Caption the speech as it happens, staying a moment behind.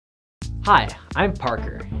Hi, I'm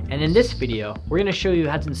Parker, and in this video, we're going to show you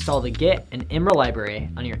how to install the Git and MRAA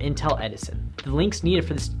library on your Intel Edison. The links needed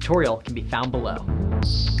for this tutorial can be found below.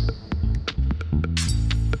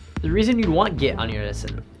 The reason you'd want Git on your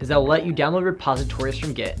Edison is that it will let you download repositories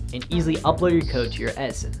from Git and easily upload your code to your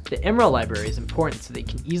Edison. The MRAA library is important so that you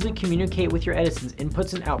can easily communicate with your Edison's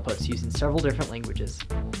inputs and outputs using several different languages.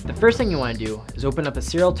 The first thing you want to do is open up a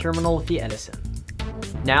serial terminal with the Edison.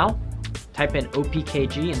 Now, type in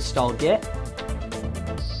opkg install git.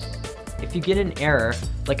 If you get an error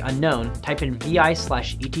like unknown, type in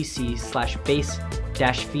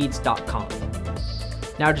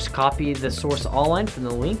vi/etc/base-feeds.conf. Now just copy the source all line from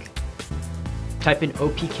the link. Type in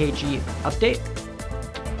opkg update.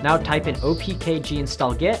 Now type in opkg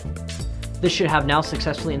install git. This should have now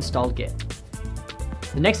successfully installed Git.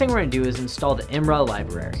 The next thing we're going to do is install the MRAA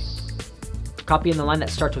library. Copy in the line that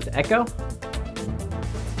starts with echo.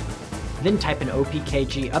 Then type in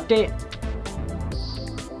opkg update,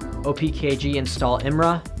 opkg install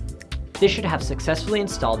MRAA. This should have successfully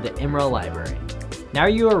installed the MRAA library. Now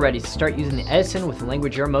you are ready to start using the Edison with the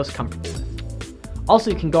language you're most comfortable with.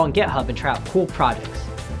 Also, you can go on GitHub and try out cool projects.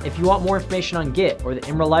 If you want more information on Git or the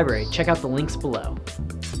MRAA library, check out the links below.